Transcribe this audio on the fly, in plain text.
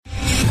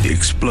The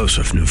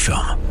explosive new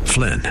film,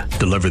 Flynn,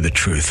 deliver the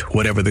truth,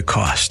 whatever the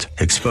cost,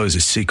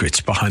 exposes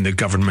secrets behind the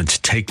government's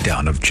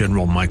takedown of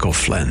General Michael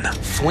Flynn.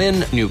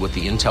 Flynn knew what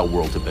the intel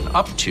world had been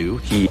up to.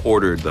 He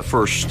ordered the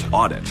first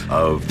audit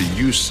of the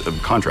use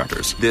of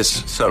contractors.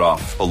 This set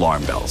off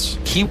alarm bells.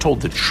 He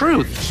told the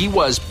truth. He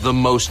was the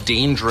most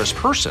dangerous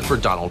person for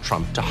Donald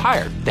Trump to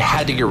hire. They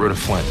had to get rid of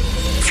Flynn.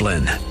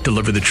 Flynn,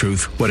 deliver the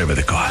truth, whatever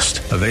the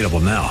cost. Available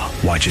now.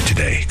 Watch it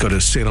today. Go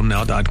to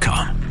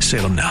salemnow.com.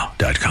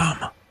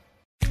 salemnow.com.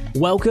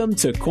 Welcome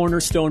to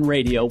Cornerstone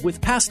Radio with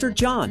Pastor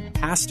John,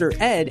 Pastor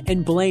Ed,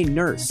 and Blaine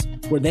Nurse,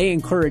 where they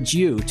encourage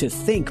you to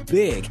think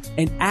big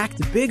and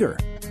act bigger.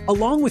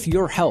 Along with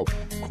your help,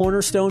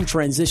 Cornerstone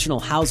Transitional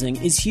Housing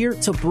is here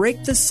to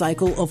break the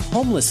cycle of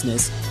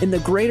homelessness in the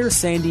greater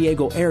San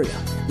Diego area,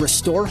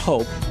 restore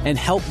hope, and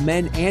help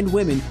men and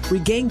women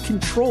regain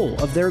control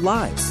of their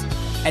lives.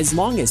 As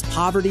long as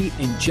poverty,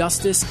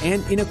 injustice,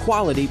 and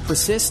inequality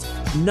persist,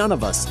 none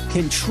of us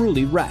can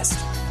truly rest.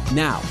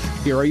 Now,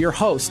 here are your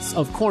hosts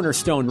of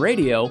Cornerstone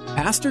Radio,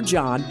 Pastor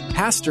John,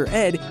 Pastor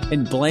Ed,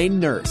 and Blaine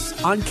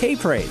Nurse on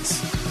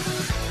K-Praise.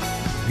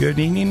 Good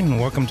evening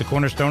and welcome to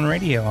Cornerstone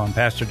Radio. I'm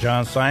Pastor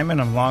John Simon.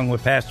 I'm along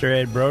with Pastor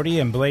Ed Brody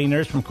and Blaine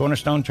Nurse from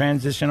Cornerstone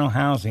Transitional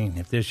Housing.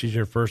 If this is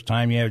your first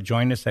time you have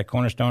joined us at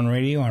Cornerstone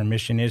Radio, our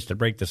mission is to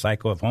break the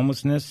cycle of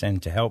homelessness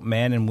and to help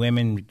men and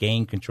women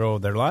gain control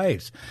of their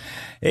lives.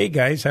 Hey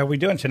guys, how are we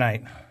doing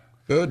tonight?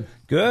 Good.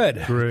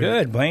 Good. Great.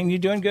 Good. Blaine, you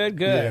doing good?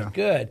 Good. Yeah.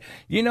 Good.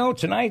 You know,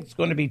 tonight's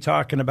going to be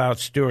talking about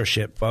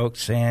stewardship,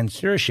 folks. And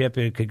stewardship,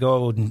 it could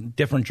go in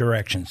different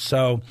directions.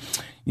 So,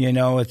 you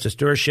know, it's a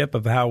stewardship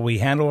of how we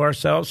handle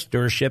ourselves,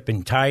 stewardship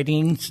in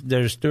tidings.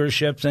 There's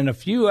stewardships in a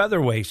few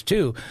other ways,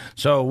 too.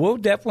 So we'll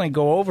definitely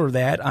go over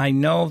that. I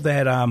know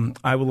that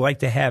I would like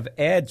to have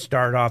Ed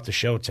start off the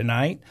show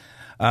tonight.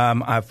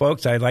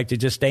 Folks, I'd like to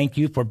just thank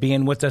you for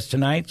being with us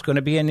tonight. It's going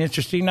to be an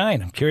interesting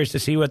night. I'm curious to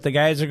see what the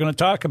guys are going to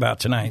talk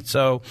about tonight.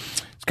 So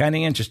it's kind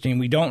of interesting.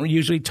 We don't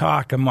usually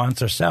talk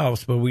amongst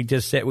ourselves, but we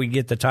just we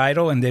get the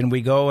title and then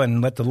we go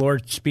and let the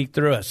Lord speak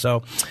through us.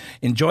 So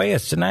enjoy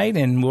us tonight,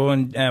 and we're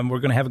going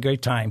to have a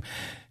great time.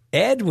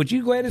 Ed, would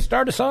you go ahead and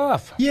start us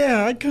off?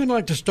 Yeah, I'd kind of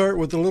like to start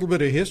with a little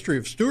bit of history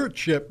of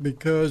stewardship,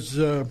 because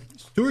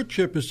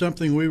stewardship is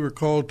something we were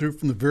called to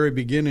from the very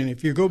beginning.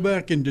 If you go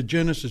back into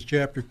Genesis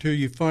chapter 2,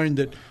 you find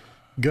that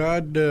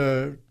God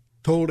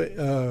told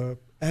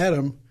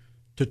Adam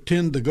to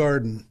tend the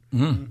garden.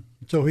 Mm-hmm.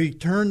 So he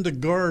turned the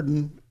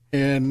garden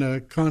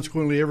and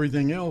consequently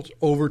everything else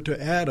over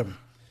to Adam.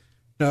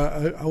 Now,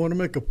 I want to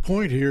make a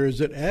point here is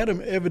that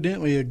Adam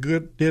evidently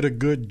did a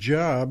good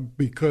job,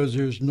 because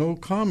there's no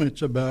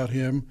comments about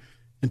him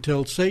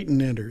until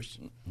Satan enters.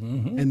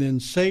 Mm-hmm. And then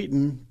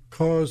Satan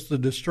caused the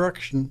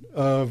destruction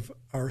of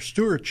our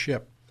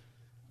stewardship.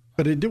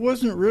 But it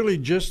wasn't really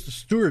just the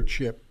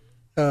stewardship.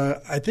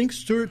 I think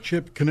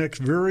stewardship connects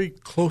very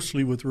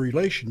closely with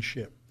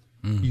relationship.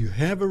 Mm-hmm. You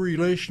have a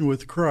relation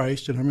with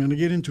Christ, and I'm going to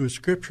get into a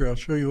scripture. I'll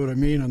show you what I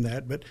mean on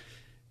that. But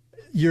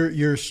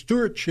your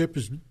stewardship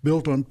is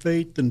built on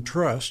faith and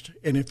trust,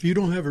 and if you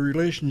don't have a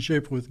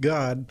relationship with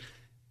God,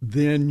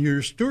 then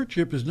your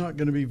stewardship is not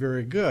going to be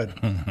very good.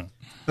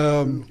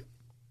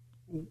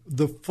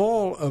 The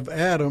fall of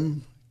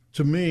Adam,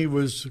 to me,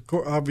 was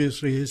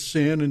obviously his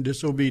sin and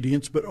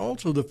disobedience, but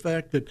also the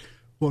fact that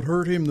what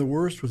hurt him the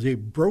worst was he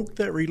broke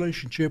that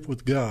relationship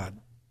with God.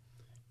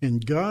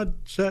 And God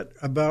set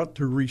about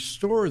to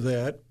restore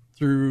that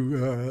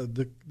through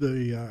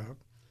the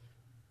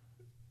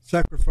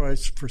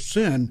sacrifice for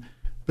sin.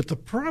 But the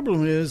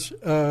problem is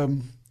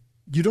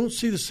you don't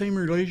see the same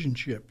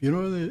relationship. You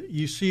know,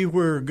 you see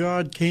where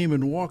God came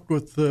and walked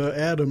with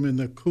Adam in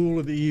the cool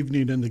of the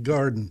evening in the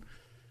garden.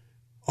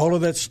 All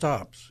of that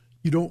stops.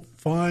 You don't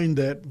find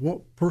that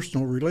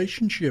personal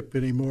relationship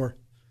anymore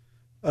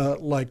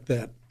like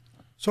that.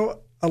 So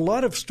a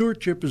lot of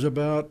stewardship is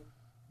about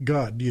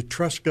God. Do you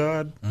trust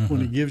God? Mm-hmm.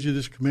 When he gives you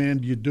this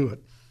command, do you do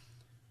it?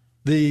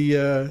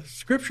 The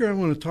scripture I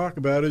want to talk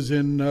about is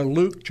in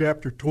Luke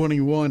chapter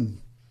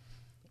 21,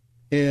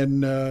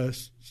 and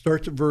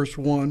starts at verse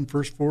 1,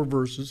 first 4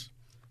 verses.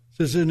 It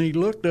says, "And he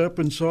looked up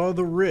and saw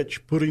the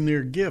rich putting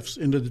their gifts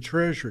into the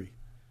treasury.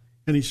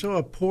 And he saw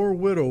a poor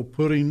widow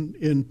putting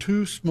in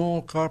 2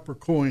 small copper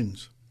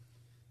coins.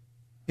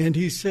 And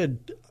he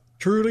said,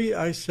 'Truly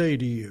I say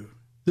to you,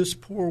 this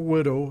poor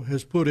widow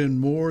has put in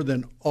more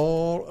than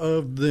all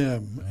of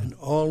them.'" And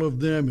all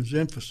of them is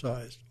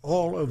emphasized.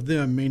 All of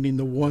them, meaning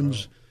the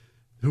ones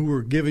who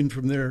were giving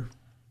from their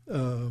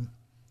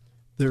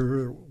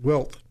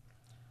wealth.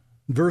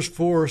 Verse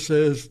 4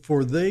 says,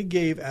 "For they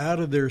gave out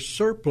of their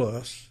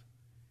surplus,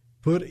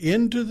 put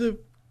into the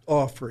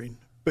offering,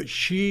 but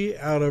she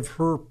out of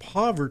her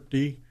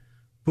poverty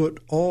put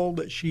all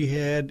that she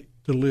had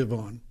to live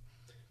on."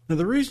 Now,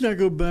 the reason I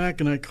go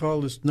back and I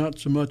call this not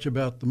so much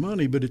about the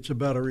money, but it's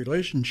about a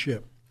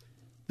relationship.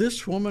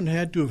 This woman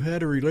had to have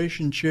had a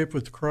relationship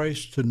with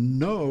Christ to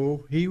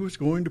know he was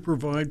going to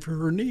provide for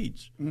her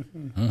needs.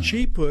 Mm-hmm.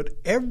 She put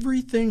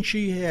everything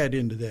she had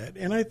into that.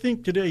 And I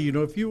think today, you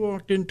know, if you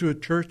walked into a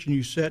church and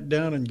you sat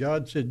down and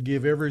God said,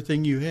 "Give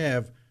everything you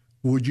have,"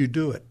 would you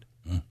do it?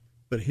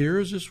 But here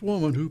is this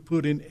woman who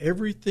put in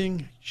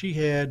everything she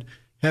had,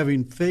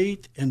 having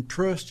faith and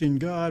trust in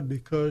God,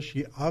 because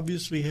she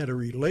obviously had a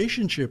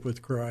relationship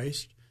with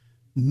Christ,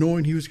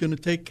 knowing he was going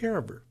to take care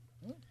of her.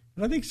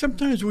 And I think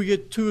sometimes we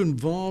get too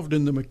involved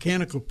in the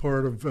mechanical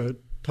part of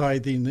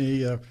tithing.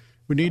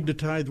 We need to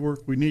tithe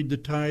work, we need to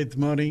tithe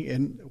money,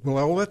 and, well,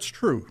 all that's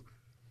true.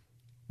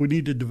 We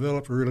need to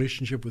develop a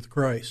relationship with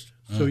Christ.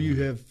 So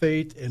you have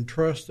faith and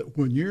trust that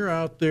when you're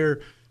out there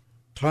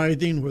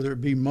tithing, whether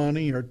it be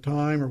money or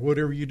time or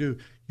whatever you do,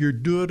 you're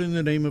doing it in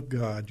the name of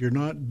God. You're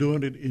not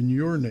doing it in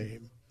your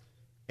name.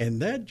 And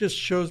that just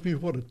shows me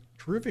what a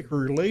terrific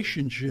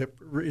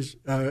relationship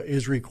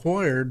is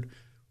required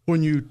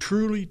when you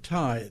truly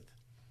tithe.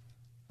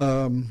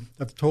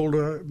 I've told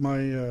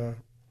my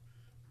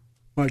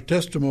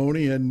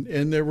testimony,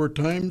 and there were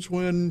times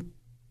when,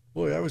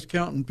 boy, I was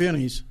counting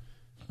pennies,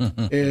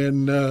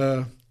 and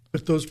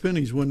but those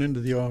pennies went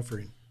into the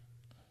offering.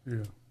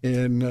 Yeah.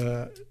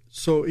 And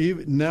so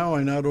even now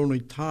I not only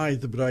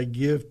tithe, but I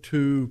give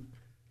to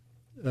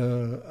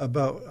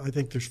I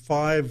think there's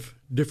 5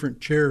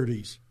 different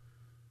charities.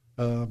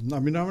 I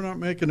mean, I'm not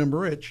making them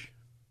rich,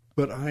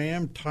 but I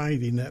am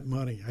tithing that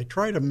money. I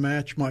try to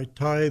match my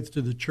tithe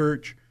to the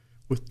church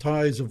with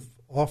tithes of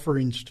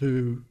offerings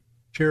to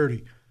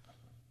charity.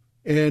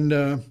 And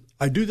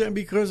I do that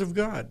because of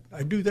God.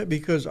 I do that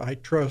because I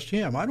trust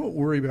him. I don't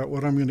worry about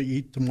what I'm going to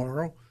eat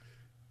tomorrow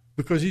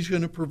because he's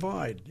going to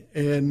provide.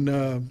 And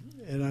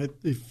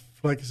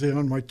like I say,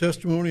 on my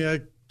testimony,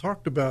 I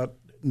talked about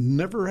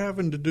never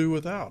having to do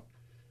without,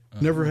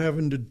 never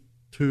having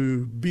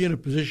to be in a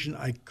position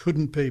I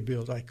couldn't pay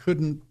bills, I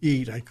couldn't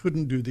eat, I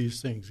couldn't do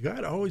these things.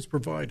 God always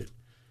provided.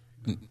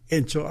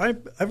 And so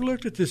I've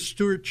looked at this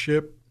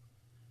stewardship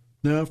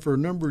now for a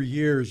number of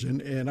years,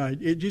 and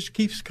it just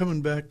keeps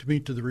coming back to me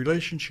to the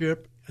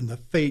relationship and the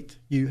faith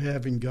you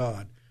have in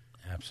God.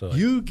 Absolutely.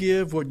 You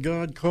give what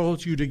God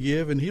calls you to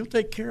give, and he'll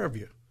take care of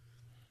you.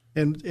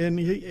 And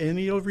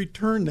he'll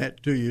return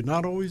that to you,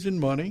 not always in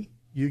money.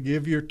 You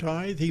give your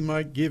tithe, he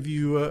might give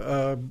you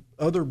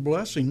other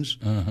blessings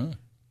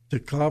to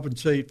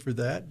compensate for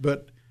that,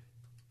 but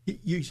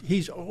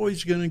he's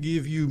always going to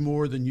give you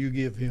more than you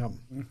give him.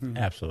 Mm-hmm.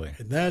 Absolutely.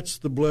 And that's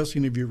the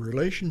blessing of your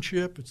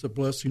relationship. It's the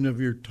blessing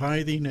of your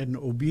tithing and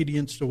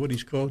obedience to what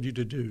he's called you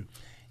to do.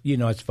 You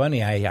know, it's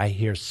funny. I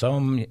hear so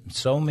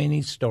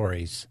many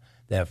stories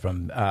that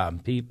from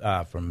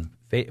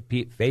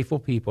faithful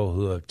people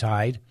who have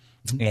tithed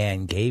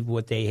and gave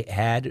what they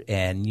had,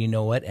 and you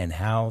know what, and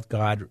how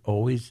God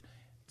always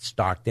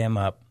stocked them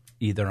up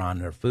either on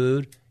their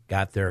food,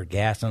 got their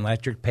gas and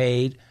electric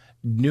paid,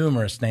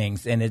 numerous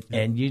things, and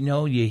you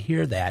know, you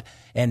hear that,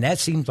 and that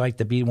seems like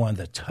to be one of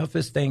the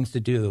toughest things to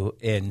do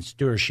in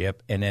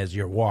stewardship and as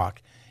your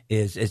walk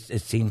is.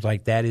 It seems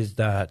like that is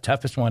the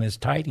toughest one is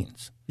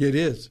tithings. It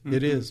is. Mm-hmm.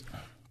 It is.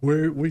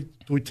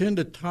 We tend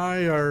to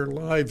tie our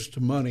lives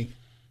to money.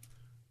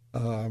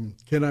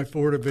 Can I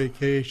afford a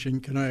vacation?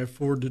 Can I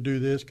afford to do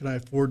this? Can I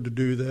afford to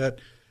do that?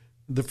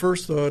 The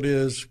first thought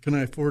is, can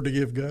I afford to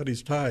give God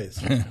his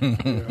tithes?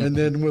 And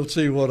then we'll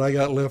see what I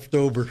got left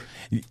over.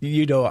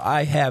 You know,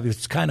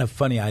 it's kind of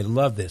funny. I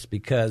love this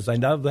because I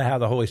love how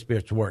the Holy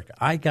Spirit's work.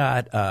 I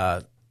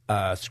got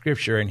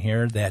scripture in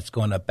here that's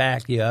going to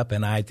back you up,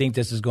 and I think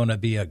this is going to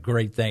be a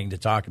great thing to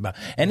talk about.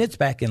 And it's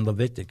back in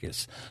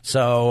Leviticus,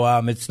 so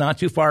it's not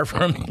too far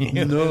from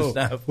you. No,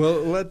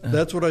 well,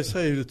 that's what I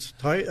say. It's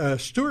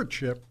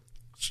stewardship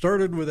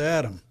started with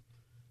Adam.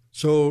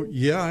 So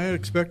yeah, I would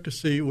expect to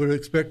see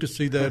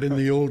that in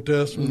the Old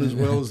Testament as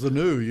well as the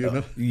New. You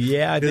know,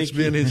 yeah, it's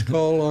been his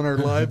call on our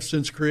lives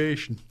since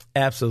creation.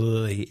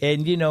 Absolutely.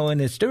 And, you know, and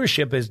his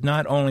stewardship is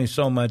not only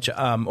so much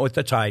with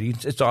the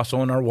tidings, it's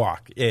also in our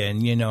walk.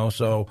 And, you know,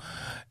 so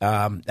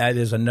that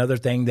is another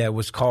thing that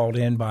was called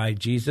in by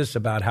Jesus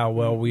about how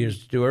well we are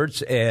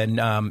stewards, and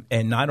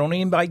not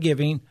only by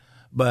giving,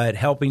 but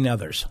helping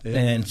others. Yeah.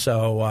 And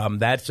so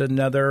that's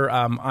another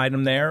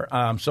item there.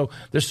 So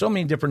there's so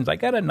many different. I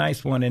got a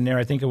nice one in there.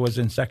 I think it was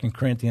in 2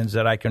 Corinthians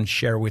that I can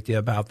share with you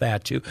about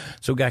that too.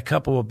 So got a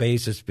couple of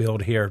bases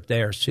filled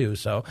there too.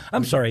 So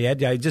I'm sorry,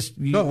 Ed.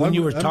 When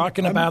you were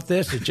talking about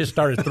this, it just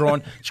started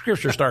throwing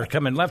scripture started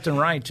coming left and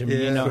right to me.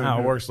 Yeah, you know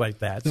how it works like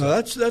that. So.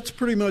 No, that's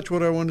pretty much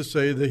what I want to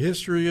say. The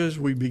history is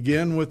we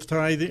begin with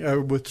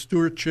tithing, with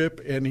stewardship,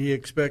 and he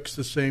expects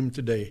the same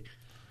today.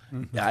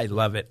 I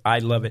love it. I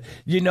love it.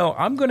 You know,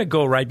 I'm going to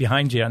go right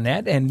behind you on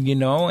that, and you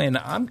know, and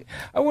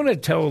I want to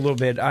tell a little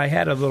bit. I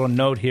had a little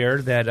note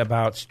here that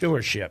about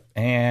stewardship,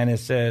 and it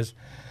says,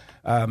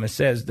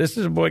 this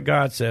is what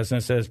God says, and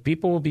it says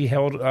people will be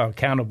held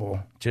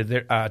accountable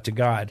to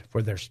God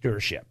for their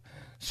stewardship.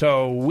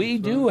 So we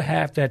do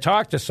have to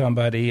talk to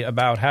somebody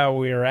about how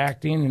we are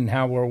acting and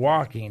how we're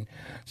walking.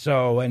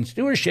 So, and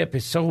stewardship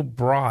is so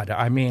broad.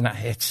 I mean,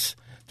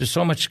 there's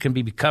so much can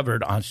be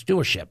covered on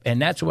stewardship, and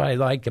that's what I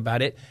like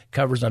about it.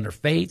 Covers under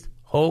faith,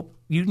 hope,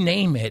 you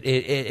name it.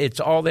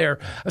 It's all there.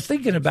 I was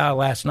thinking about it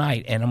last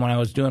night, and when I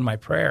was doing my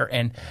prayer,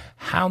 and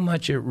how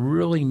much it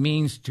really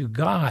means to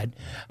God,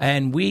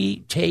 and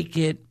we take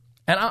it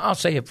And I'll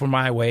say it for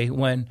my way.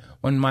 When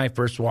my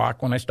first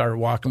walk, when I started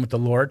walking with the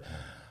Lord,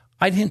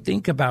 I didn't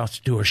think about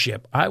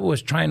stewardship. I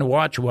was trying to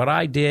watch what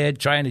I did,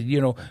 trying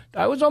to,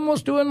 I was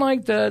almost doing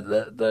like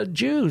the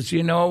Jews,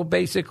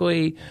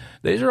 basically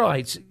the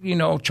Israelites,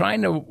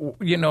 trying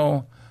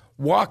to,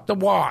 walk the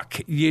walk,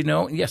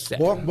 Yes.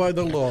 Walk by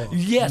the law.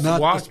 Yes.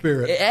 Not the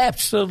Spirit.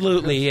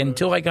 Absolutely.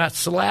 Until I got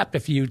slapped a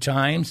few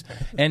times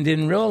and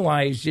didn't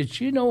realize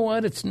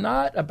that, it's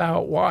not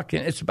about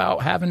walking. It's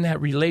about having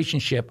that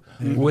relationship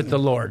with the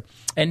Lord.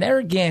 And there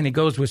again, it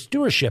goes with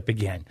stewardship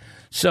again.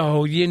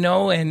 So,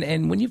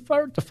 and when you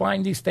start to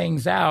find these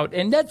things out,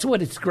 and that's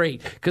what it's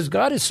great, because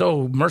God is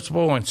so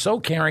merciful and so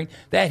caring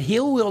that He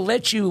will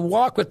let you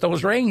walk with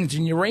those reins,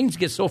 and your reins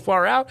get so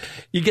far out,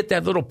 you get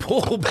that little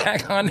pull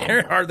back on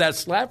there, or that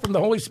slap from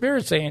the Holy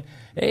Spirit saying,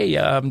 hey,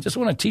 just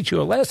want to teach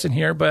you a lesson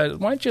here, but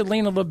why don't you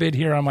lean a little bit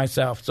here on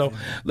myself? So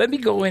let me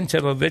go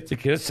into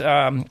Leviticus.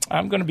 I'm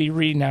going to be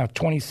reading now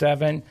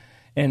 27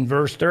 in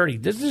verse 30.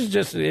 This is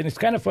just, and it's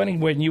kind of funny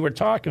when you were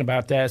talking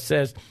about that, it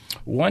says,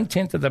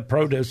 1/10 of the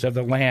produce of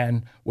the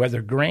land,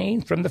 whether grain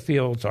from the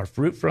fields or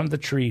fruit from the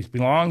trees,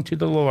 belong to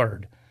the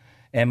Lord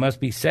and must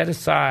be set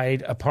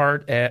aside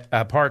apart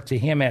to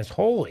Him as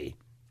holy.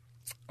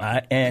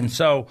 And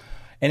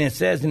it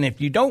says, and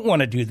if you don't want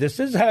to do this,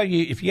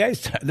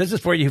 this is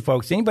for you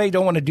folks. Anybody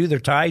don't want to do their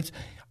tithes,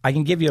 I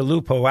can give you a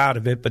loophole out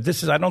of it, but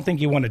I don't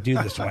think you want to do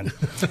this one.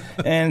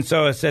 And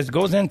so it says,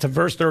 goes into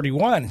verse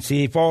 31.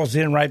 See, he falls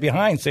in right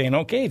behind saying,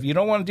 okay, if you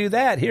don't want to do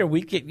that, here,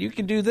 you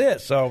can do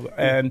this. So,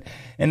 and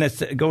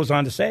it goes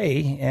on to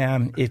say,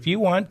 if you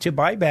want to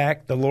buy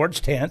back the Lord's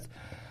tenth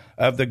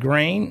of the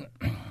grain,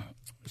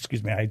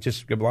 excuse me, I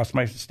just lost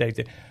my state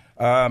there.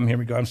 Here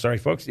we go. I'm sorry,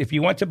 folks. If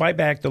you want to buy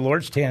back the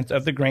Lord's tenth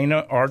of the grain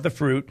or the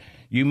fruit,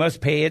 you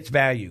must pay its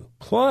value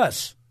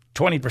plus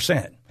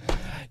 20%.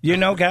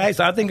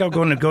 Guys, I think I'm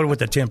going to go with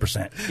the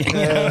 10%.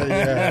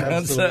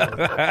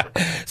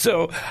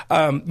 So,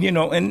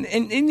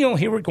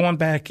 here we're going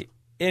back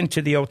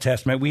into the Old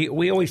Testament.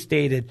 We always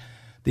stated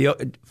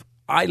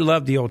I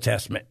love the Old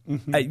Testament.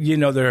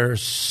 Mm-hmm.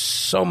 There's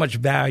so much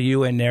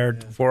value in there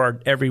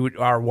for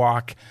our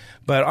walk,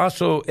 but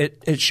also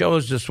it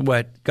shows us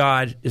what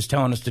God is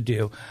telling us to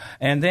do.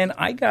 And then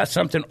I got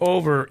something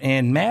over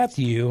in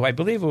Matthew, I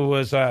believe it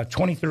was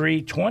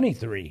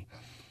 23:23.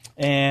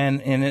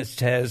 And it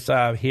says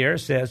here,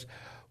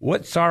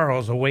 what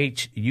sorrows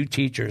await you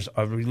teachers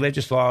of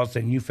religious laws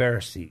and you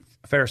Pharisees,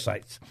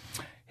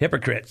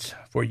 hypocrites,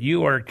 for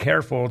you are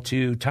careful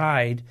to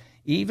tithe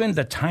even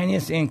the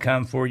tiniest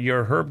income for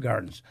your herb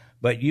gardens,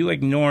 but you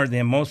ignore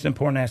the most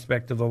important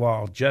aspect of the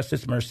law,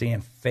 justice, mercy,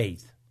 and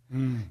faith.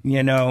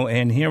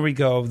 And here we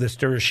go, the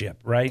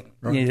stewardship, right?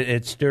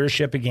 It's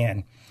stewardship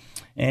again.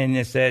 And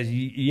it says,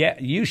 yeah,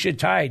 you should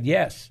tithe,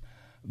 yes,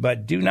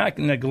 but do not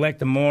neglect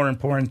the more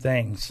important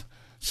things.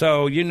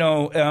 So,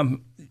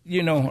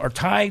 our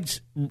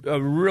tithes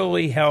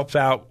really helps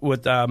out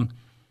with,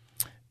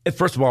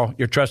 first of all,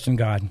 your trust in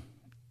God.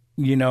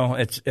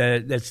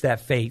 It's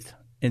that faith.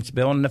 It's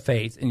building the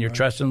faith and your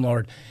trust in the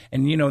Lord.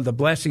 And, the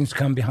blessings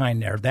come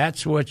behind there.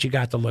 That's what you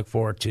got to look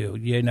forward to,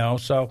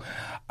 So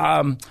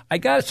I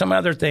got some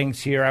other things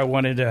here I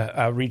wanted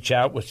to reach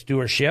out with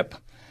stewardship.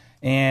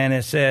 And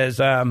it says,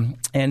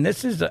 and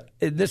this is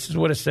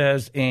what it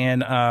says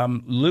in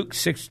Luke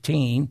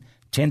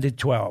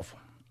 16:10-12.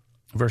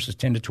 Verses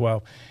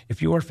 10-12.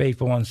 If you are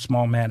faithful in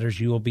small matters,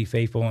 you will be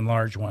faithful in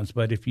large ones.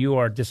 But if you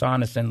are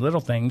dishonest in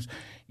little things,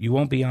 you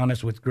won't be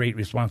honest with great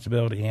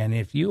responsibility. And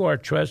if you are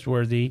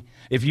untrustworthy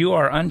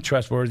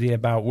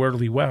about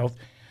worldly wealth,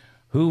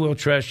 who will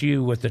trust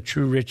you with the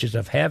true riches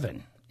of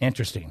heaven?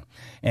 Interesting.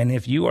 And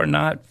if you are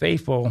not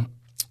faithful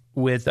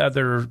with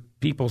other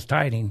people's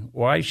tithing,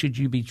 why should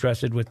you be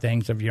trusted with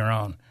things of your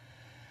own?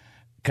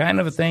 Kind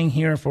of a thing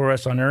here for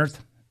us on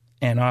earth.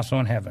 And also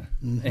in heaven,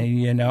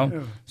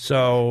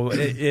 So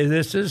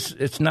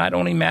it's not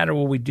only matter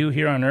what we do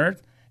here on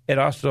earth, it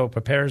also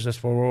prepares us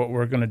for what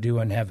we're going to do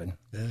in heaven.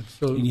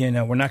 Absolutely.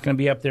 We're not going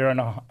to be up there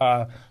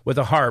with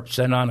the harps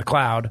and on a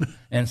cloud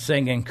and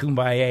singing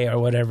Kumbaya or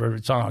whatever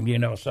song,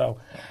 So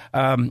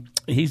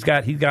he's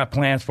got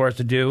plans for us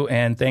to do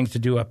and things to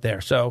do up there.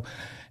 So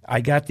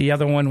I got the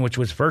other one, which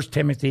was 1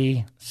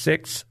 Timothy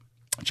 6,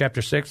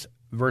 chapter 6,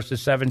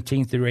 verses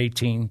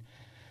 17-18.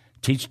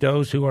 Teach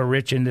those who are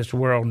rich in this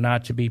world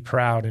not to be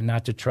proud and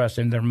not to trust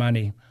in their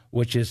money,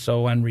 which is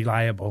so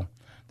unreliable.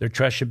 Their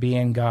trust should be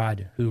in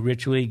God, who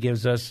richly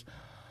gives us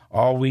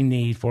all we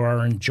need for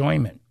our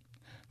enjoyment.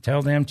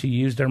 Tell them to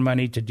use their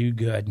money to do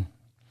good.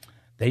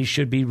 They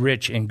should be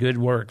rich in good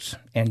works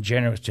and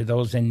generous to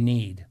those in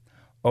need,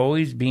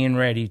 always being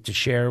ready to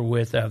share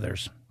with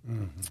others.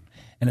 Mm-hmm.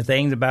 And the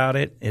thing about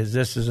it is,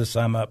 this is a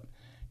sum up.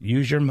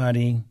 Use your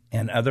money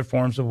and other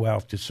forms of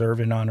wealth to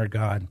serve and honor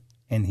God,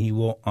 and He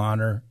will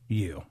honor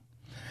you.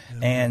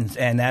 Yeah.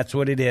 And that's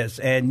what it is.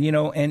 And,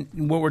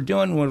 and what we're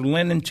doing, we're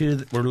lending to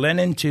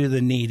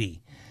the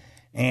needy.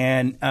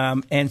 And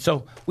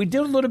so we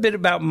did a little bit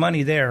about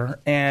money there.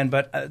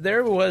 But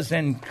there was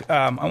I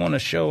want to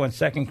show in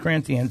 2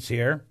 Corinthians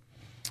here.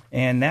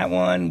 And that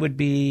one would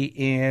be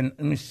in, let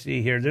me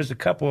see here. There's a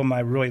couple of them I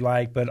really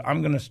like, but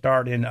I'm going to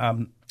start in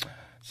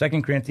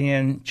 2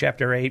 Corinthians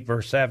chapter 8,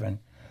 verse 7.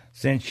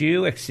 Since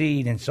you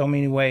exceed in so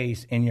many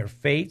ways in your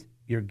faith,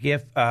 your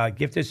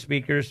gifted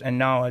speakers and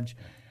knowledge,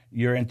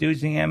 your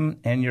enthusiasm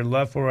and your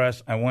love for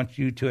us, I want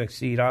you to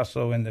exceed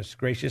also in this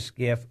gracious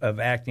gift of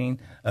acting,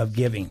 of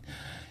giving.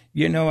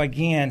 You know,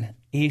 again,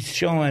 he's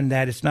showing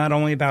that it's not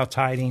only about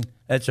tithing,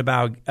 it's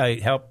about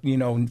finding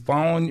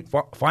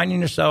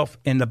yourself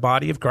in the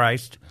body of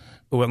Christ,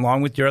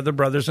 along with your other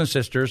brothers and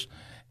sisters,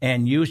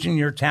 and using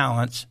your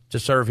talents to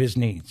serve his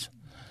needs.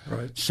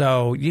 Right.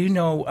 So,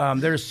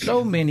 there's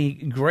so many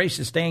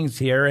gracious things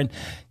here. And,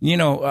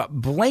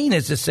 Blaine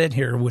is just sitting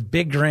here with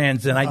big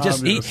grins, and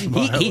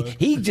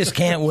he just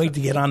can't wait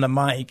to get on the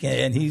mic.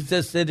 And he's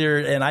just sitting there,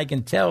 and I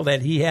can tell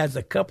that he has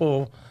a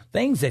couple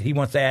things that he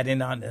wants to add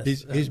in on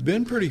this. He's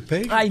been pretty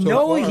patient. I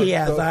know so far, he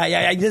has. So.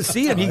 I just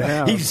see him.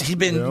 He's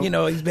been,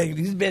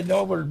 he's been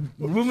over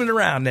moving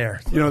around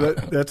there.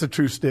 That's a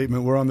true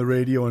statement. We're on the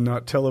radio and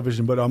not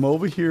television, but I'm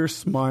over here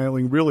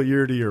smiling, really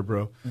ear to ear,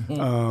 bro.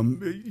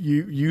 Mm-hmm.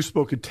 You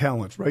spoke of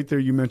talents right there.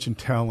 You mentioned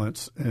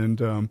talents, and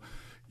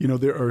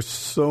there are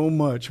so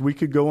much. We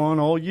could go on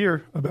all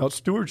year about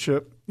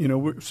stewardship.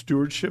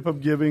 Stewardship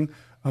of giving,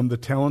 the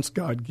talents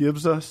God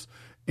gives us.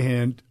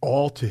 And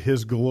all to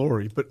his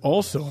glory. But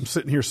also, I'm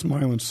sitting here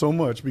smiling so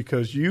much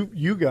because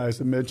you guys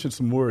have mentioned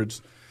some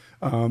words.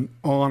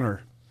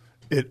 Honor.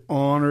 It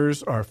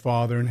honors our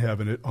Father in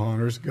heaven. It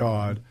honors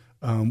God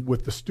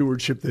with the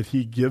stewardship that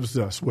he gives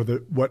us,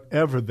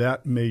 whatever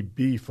that may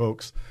be,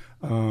 folks.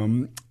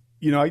 I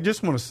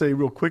just want to say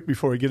real quick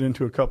before I get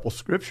into a couple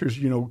scriptures,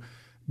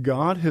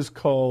 God has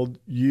called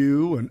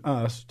you and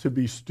us to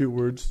be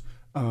stewards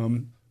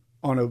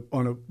on a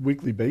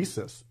weekly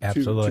basis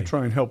to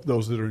try and help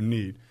those that are in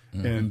need.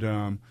 Mm-hmm.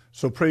 And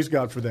so praise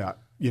God for that.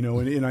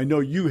 And I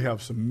know you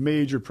have some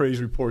major praise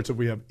reports if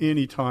we have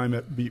any time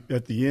at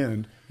the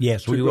end.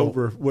 Yes, to go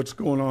over what's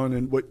going on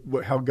and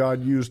how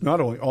God used not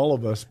only all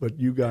of us, but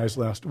you guys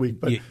last week.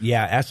 But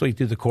absolutely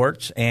through the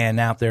courts and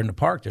out there in the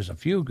park, there's a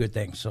few good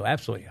things. So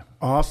absolutely.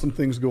 Awesome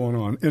things going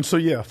on. And so,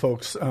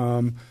 folks,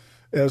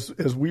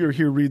 as we are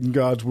here reading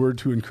God's word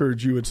to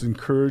encourage you, it's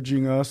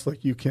encouraging us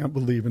like you can't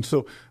believe. And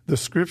so the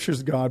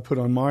scriptures God put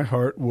on my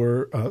heart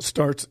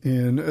starts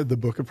in the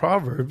book of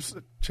Proverbs,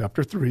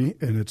 chapter 3,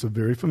 and it's a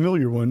very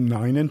familiar one,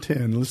 9 and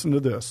 10. Listen to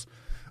this.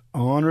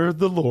 Honor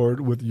the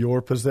Lord with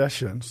your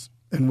possessions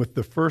and with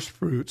the first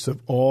fruits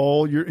of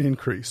all your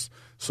increase.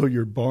 So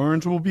your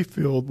barns will be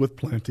filled with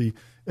plenty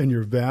and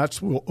your vats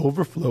will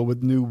overflow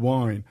with new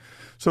wine.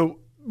 So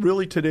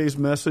really, today's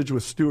message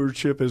with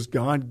stewardship is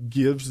God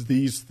gives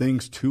these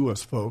things to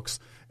us, folks.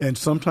 And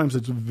sometimes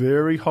it's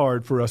very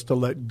hard for us to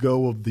let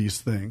go of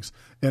these things.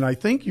 And I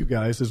think you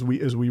guys, as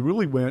we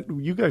really went,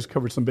 you guys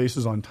covered some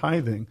bases on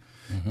tithing.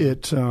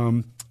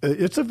 Mm-hmm.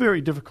 It's a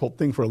very difficult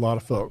thing for a lot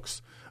of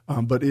folks.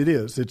 But it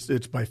is.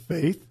 It's by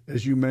faith,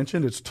 as you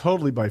mentioned. It's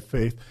totally by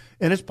faith.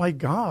 And it's by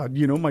God.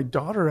 My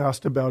daughter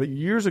asked about it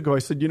years ago. I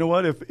said, you know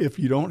what? If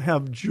you don't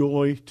have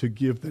joy to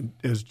give, then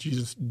as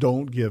Jesus,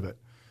 don't give it.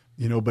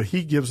 But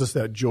he gives us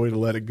that joy to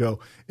let it go.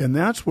 And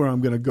that's where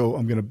I'm going to go.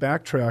 I'm going to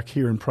backtrack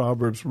here in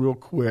Proverbs real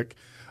quick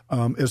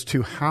as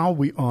to how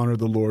we honor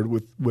the Lord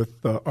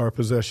with our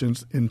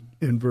possessions.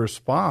 In verse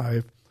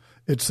 5,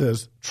 it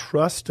says,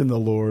 trust in the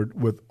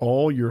Lord with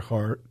all your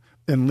heart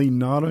and lean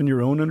not on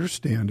your own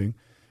understanding.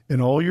 In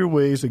all your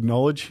ways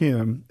acknowledge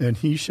him, and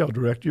he shall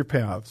direct your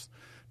paths.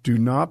 Do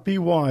not be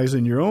wise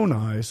in your own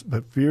eyes,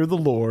 but fear the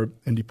Lord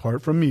and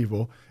depart from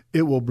evil.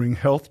 It will bring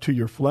health to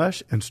your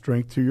flesh and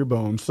strength to your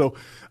bones. So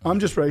I'm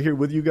just right here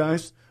with you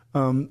guys.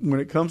 When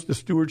it comes to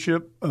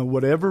stewardship,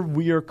 whatever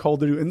we are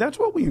called to do, and that's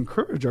what we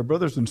encourage our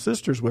brothers and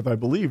sisters with, I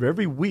believe,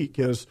 every week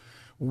as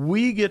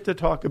we get to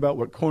talk about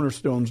what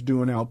Cornerstone's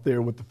doing out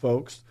there with the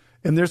folks.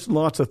 And there's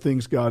lots of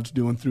things God's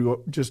doing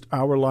through just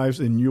our lives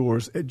and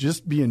yours,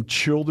 just being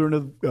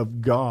children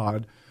of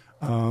God.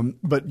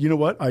 But you know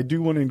what? I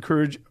do want to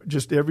encourage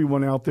just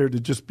everyone out there to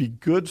just be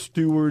good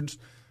stewards.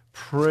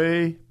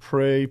 Pray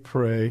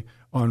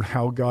on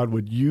how God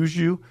would use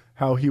you,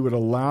 how he would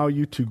allow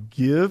you to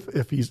give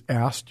if he's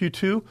asked you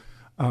to.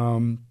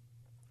 And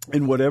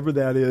whatever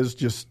that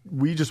is,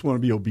 we just want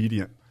to be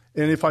obedient.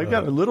 And if I've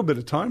got a little bit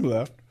of time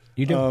left,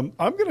 you do.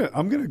 I'm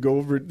gonna go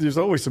over. There's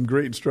always some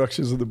great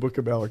instructions in the book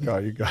of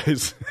Malachi, you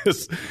guys.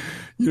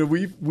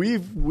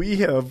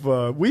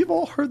 We've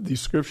all heard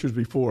these scriptures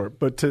before,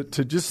 but to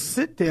just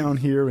sit down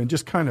here and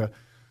just kind of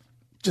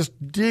just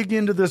dig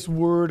into this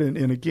word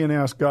and again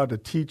ask God to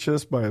teach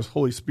us by his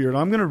Holy Spirit.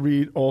 I'm going to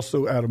read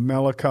also out of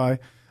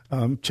Malachi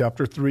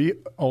chapter 3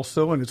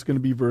 also, and it's going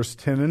to be verse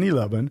 10 and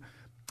 11.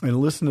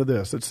 And listen to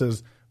this. It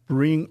says,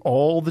 bring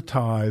all the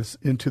tithes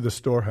into the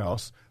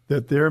storehouse,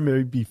 that there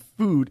may be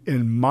food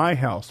in my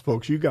house.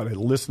 Folks, you got to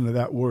listen to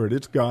that word.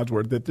 It's God's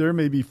word. That there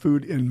may be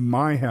food in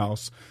my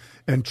house.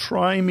 And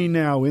try me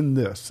now in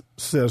this,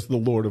 says the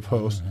Lord of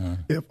hosts,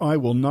 if I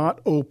will not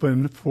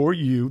open for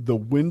you the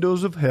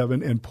windows of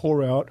heaven and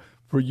pour out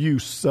for you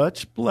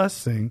such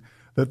blessing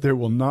that there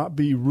will not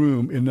be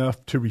room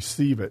enough to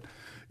receive it.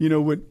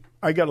 when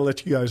I got to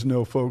let you guys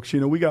know, folks,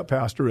 we got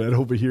Pastor Ed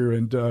over here,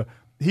 and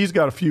he's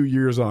got a few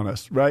years on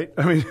us, right?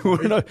 I mean,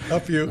 we're not a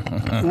few.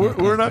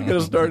 We're not going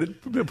to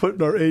start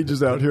putting our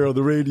ages out here on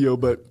the radio.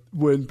 But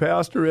when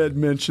Pastor Ed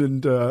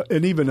mentioned,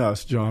 and even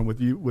us, John,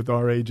 with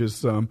our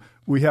ages,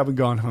 we haven't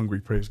gone hungry.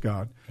 Praise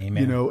God.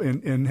 Amen.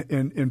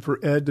 And for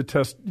Ed to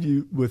test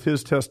you with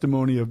his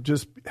testimony of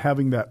just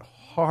having that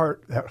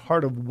heart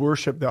of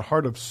worship, that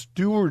heart of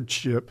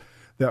stewardship,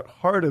 that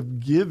heart of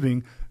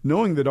giving,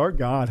 knowing that our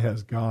God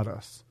has got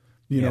us.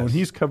 And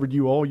He's covered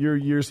you all your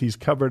years. He's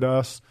covered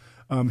us.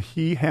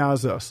 He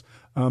has us.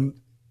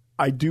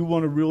 I do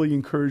want to really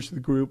encourage the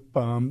group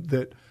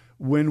that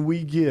when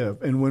we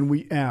give and when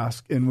we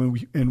ask and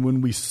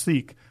when we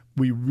seek,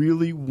 we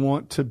really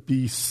want to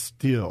be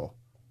still.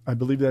 I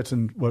believe that's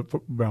in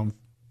around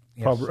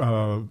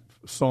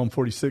Psalm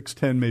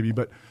 46:10 maybe.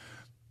 But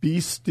be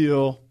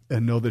still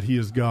and know that He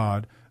is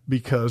God,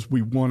 because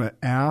we want to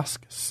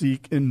ask,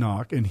 seek, and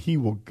knock, and He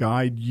will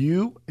guide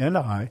you and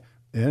I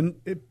and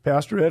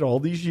Pastor Ed all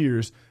these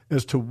years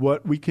as to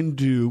what we can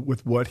do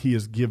with what He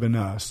has given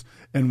us.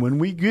 And when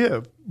we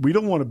give, we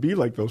don't want to be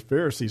like those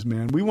Pharisees,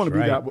 man. We want to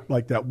be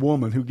like that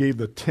woman who gave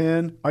the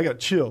 10, I got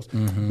chills,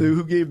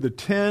 who gave the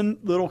 10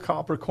 little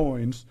copper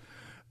coins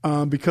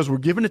because we're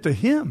giving it to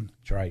Him.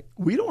 That's right.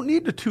 We don't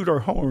need to toot our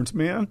horns,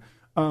 man.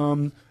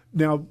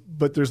 Now,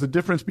 but there's a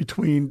difference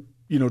between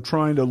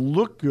trying to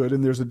look good,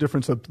 and there's a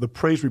difference of the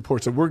praise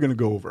reports that we're going to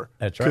go over.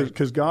 That's right.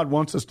 Because God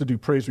wants us to do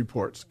praise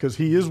reports, because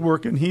He is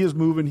working, He is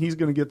moving, He's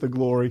going to get the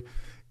glory.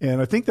 And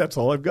I think that's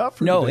all I've got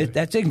for today.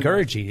 That's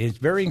encouraging. It's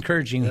very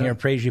encouraging here,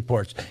 praise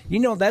reports.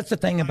 That's the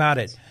thing about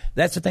it.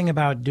 That's the thing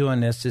about doing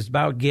this, is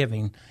about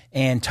giving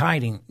and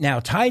tithing. Now,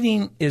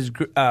 tithing is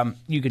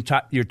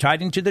you're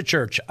tithing to the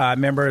church. I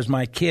remember as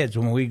my kids,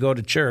 when we go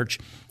to church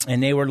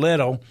and they were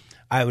little,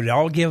 I would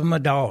all give them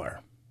 $1.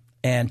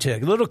 And to a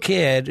little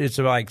kid, it's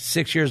like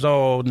 6 years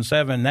old and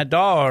 7, that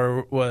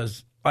 $1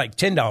 was like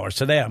 $10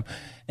 to them.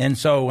 And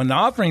so when the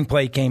offering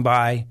plate came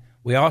by,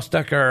 we all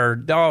stuck our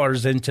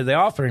dollars into the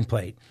offering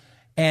plate.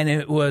 And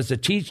it was to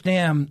teach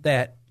them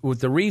that what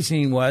the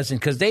reasoning was, and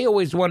because they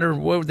always wondered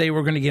what they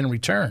were going to get in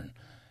return.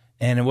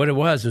 And what it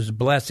was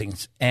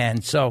blessings.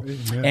 And so,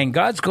 and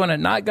God's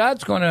going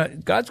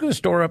to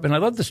store up, and I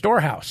love the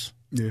storehouse.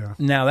 Yeah.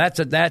 Now that's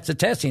a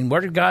testing.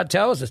 Where did God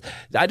tell us this?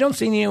 I don't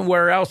see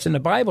anywhere else in the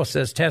Bible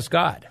says test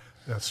God.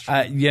 That's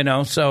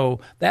true. So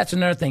that's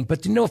another thing.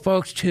 But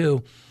folks,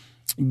 too,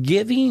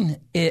 giving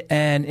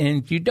and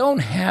if you don't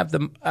have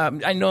the,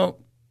 I know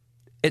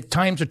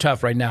times are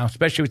tough right now,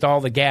 especially with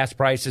all the gas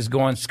prices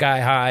going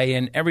sky high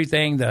and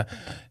everything's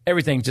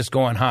just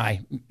going high,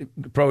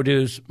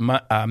 produce,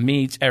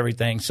 meats,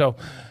 everything. So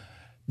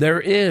there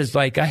is,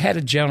 like, I had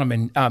a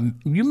gentleman.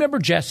 You remember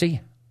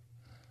Jesse?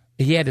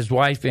 He had his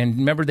wife, and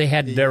remember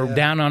they're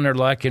down on their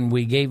luck, and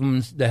we gave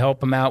them to help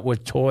them out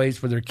with toys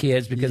for their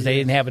kids because they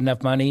didn't have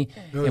enough money,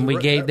 and we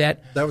gave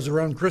that. That was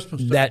around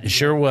Christmas time. That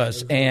sure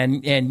was,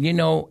 and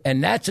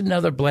that's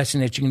another blessing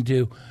that you can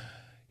do.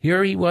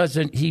 Here he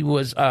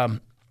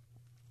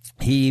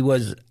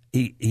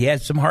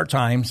had some hard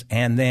times,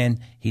 and then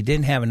he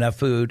didn't have enough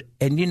food,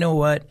 and you know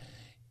what?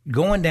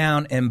 Going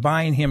down and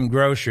buying him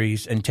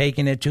groceries and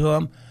taking it to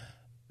him.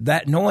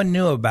 That no one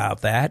knew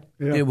about that.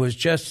 Yeah. It was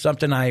just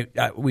something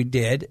we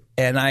did,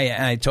 and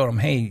I told him,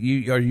 "Hey,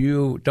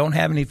 you don't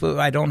have any food?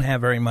 I don't have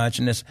very much."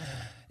 And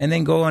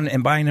then going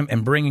and buying them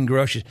and bringing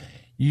groceries.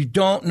 You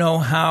don't know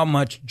how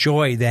much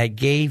joy that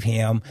gave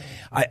him.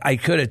 I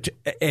could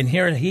have, and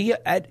here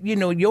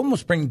you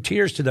almost bring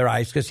tears to their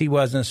eyes because he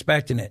wasn't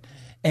expecting it.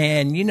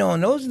 And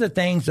and those are the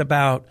things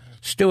about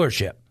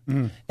stewardship.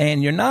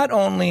 And you're not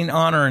only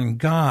honoring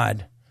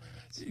God.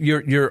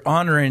 You're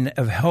honoring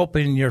of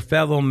helping your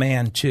fellow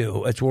man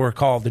too. It's what we're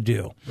called to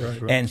do.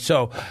 Right. And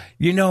so,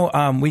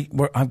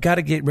 I've got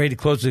to get ready to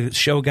close the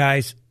show,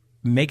 guys.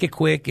 Make it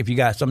quick. If you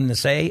got something to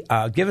say,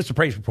 give us a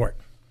praise report,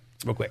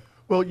 real quick.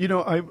 Well,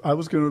 I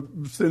was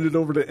going to send it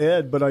over to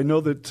Ed, but I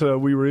know that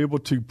we were able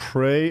to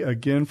pray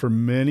again for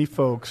many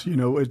folks.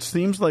 It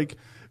seems like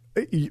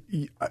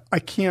I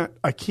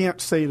can't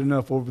say it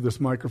enough over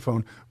this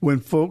microphone. When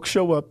folks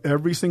show up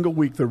every single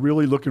week, they're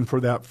really looking for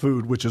that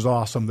food, which is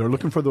awesome. They're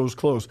looking for those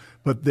clothes,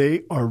 but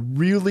they are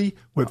really,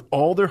 with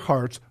all their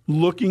hearts,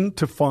 looking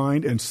to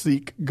find and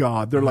seek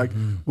God. They're like,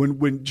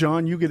 when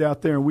John, you get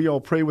out there and we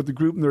all pray with the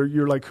group, and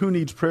you're like, who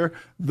needs prayer?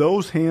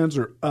 Those hands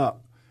are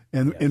up,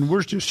 and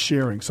we're just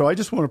sharing. So I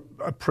just want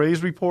a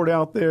praise report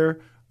out there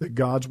that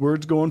God's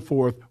word's going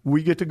forth.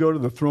 We get to go to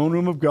the throne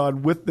room of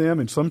God with them,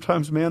 and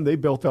sometimes, man, they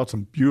built out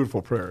some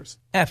beautiful prayers.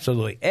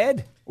 Absolutely.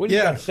 Ed, what do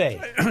you got to say?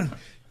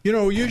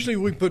 Usually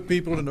we put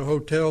people in the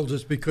hotels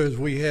just because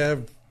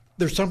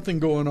there's something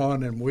going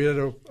on, and we had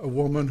a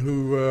woman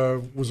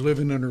who was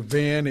living in her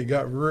van. It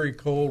got very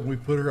cold. We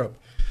put her up.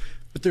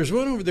 But there's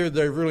one over there that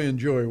I really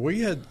enjoy. We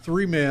had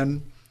 3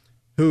 men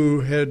who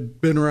had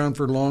been around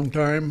for a long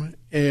time,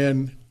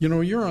 and,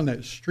 you're on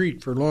that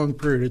street for a long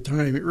period of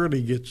time. It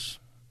really gets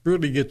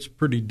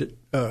pretty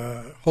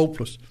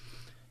hopeless.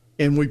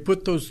 And we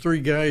put those 3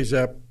 guys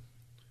up,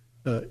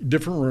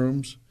 different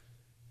rooms,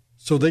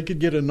 so they could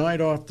get a night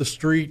off the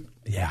street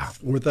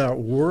without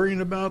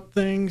worrying about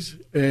things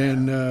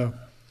and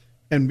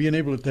being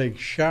able to take a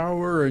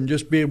shower and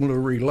just be able to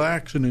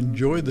relax and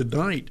enjoy the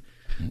night.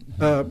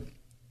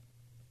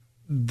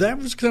 That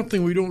was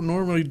something we don't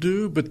normally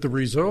do, but the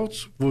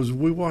results was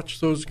we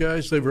watched those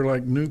guys. They were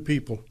like new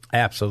people.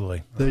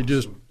 Absolutely.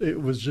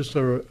 It was just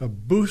a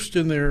boost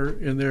in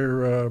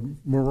their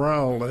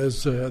morale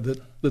as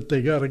that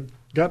they got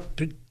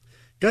to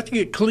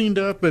get cleaned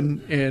up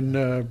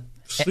and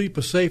sleep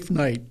a safe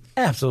night.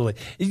 Absolutely.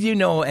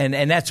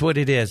 And that's what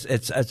it is.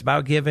 It's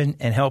about giving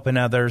and helping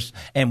others.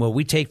 And what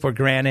we take for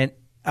granted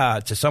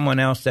to someone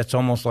else, that's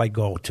almost like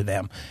gold to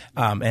them.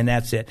 And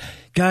that's it.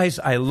 Guys,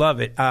 I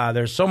love it.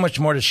 There's so much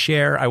more to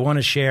share. I want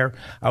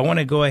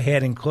to go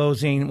ahead and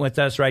closing with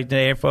us right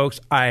there, folks.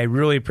 I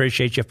really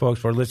appreciate you folks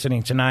for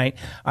listening tonight.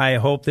 I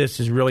hope this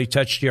has really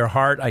touched your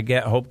heart. I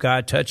hope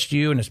God touched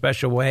you in a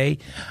special way.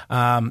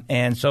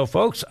 And so,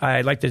 folks,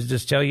 I'd like to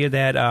just tell you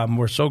that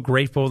we're so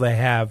grateful to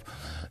have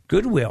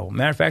Goodwill.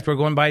 Matter of fact, we're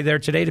going by there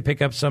today to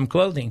pick up some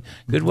clothing.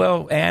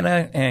 Goodwill,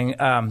 Anna,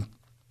 and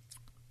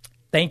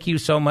thank you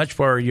so much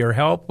for your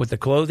help with the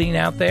clothing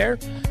out there.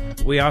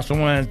 We also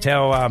want to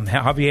tell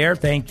Javier,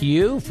 thank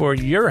you for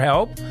your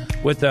help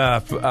with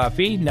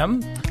feeding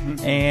them.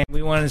 And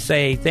we want to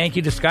say thank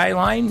you to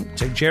Skyline,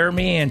 to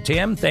Jeremy and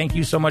Tim. Thank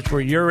you so much for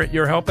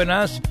your helping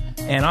us.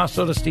 And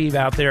also to Steve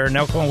out there in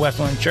Elkhorn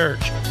Westland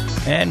Church.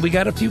 And we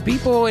got a few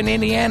people in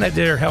Indiana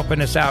that are helping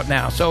us out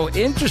now. So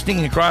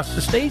interesting across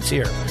the states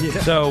here. Yeah.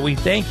 So we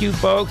thank you,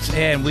 folks,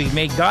 and we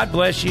may God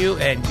bless you,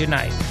 and good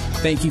night.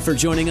 Thank you for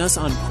joining us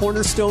on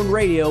Cornerstone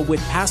Radio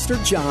with Pastor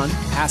John,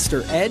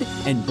 Pastor Ed,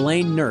 and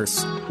Blaine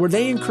Nurse, where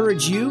they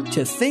encourage you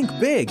to think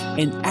big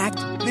and act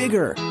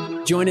bigger.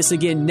 Join us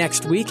again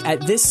next week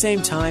at this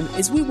same time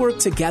as we work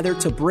together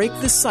to break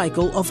the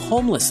cycle of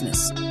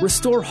homelessness,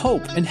 restore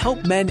hope, and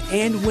help men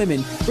and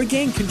women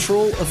regain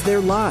control of their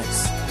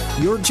lives.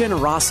 Your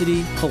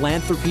generosity,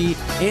 philanthropy,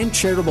 and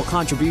charitable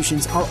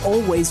contributions are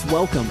always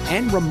welcome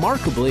and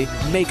remarkably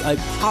make a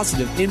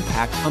positive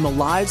impact on the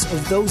lives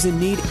of those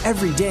in need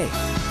every day.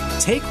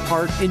 Take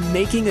part in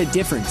making a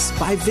difference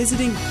by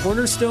visiting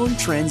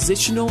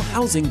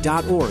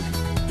cornerstonetransitionalhousing.org.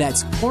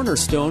 That's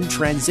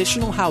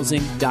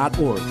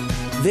cornerstonetransitionalhousing.org.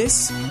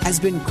 This has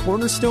been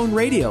Cornerstone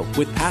Radio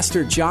with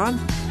Pastor John,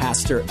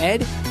 Pastor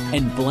Ed,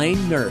 and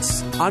Blaine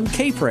Nurse on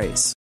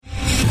K-Praise.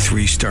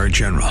 3-star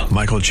General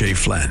Michael J.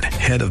 Flynn,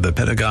 head of the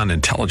Pentagon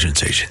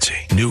Intelligence Agency,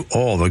 knew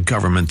all the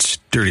government's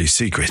dirty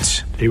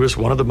secrets. He was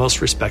one of the most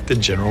respected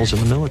generals in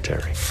the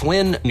military.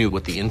 Flynn knew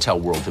what the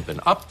intel world had been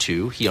up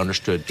to. He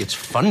understood its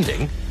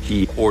funding.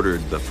 He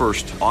ordered the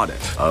first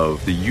audit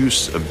of the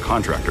use of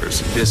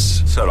contractors.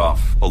 This set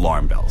off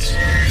alarm bells.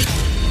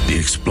 The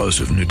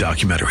explosive new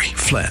documentary,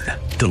 Flynn,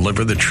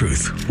 Deliver the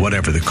Truth,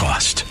 Whatever the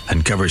Cost,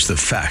 uncovers the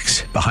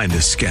facts behind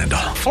this scandal.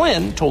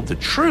 Flynn told the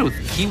truth.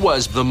 He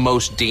was the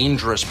most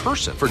dangerous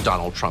person for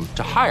Donald Trump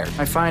to hire.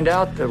 I find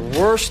out the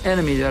worst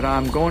enemy that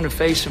I'm going to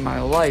face in my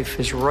life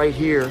is right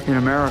here in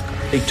America.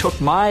 They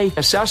took my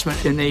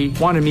assessment and they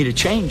wanted me to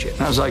change it.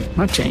 And I was like, I'm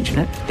not changing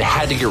it. They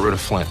had to get rid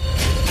of Flynn.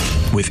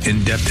 With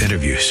in-depth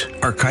interviews,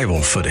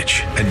 archival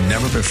footage, and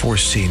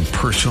never-before-seen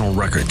personal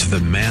records of the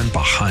man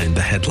behind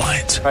the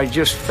headlines. I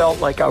just felt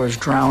like I was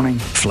drowning.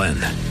 Flynn,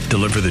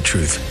 Deliver the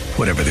Truth,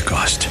 Whatever the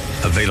Cost.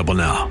 Available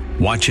now.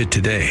 Watch it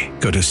today.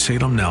 Go to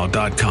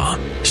salemnow.com.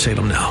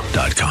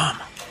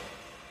 salemnow.com.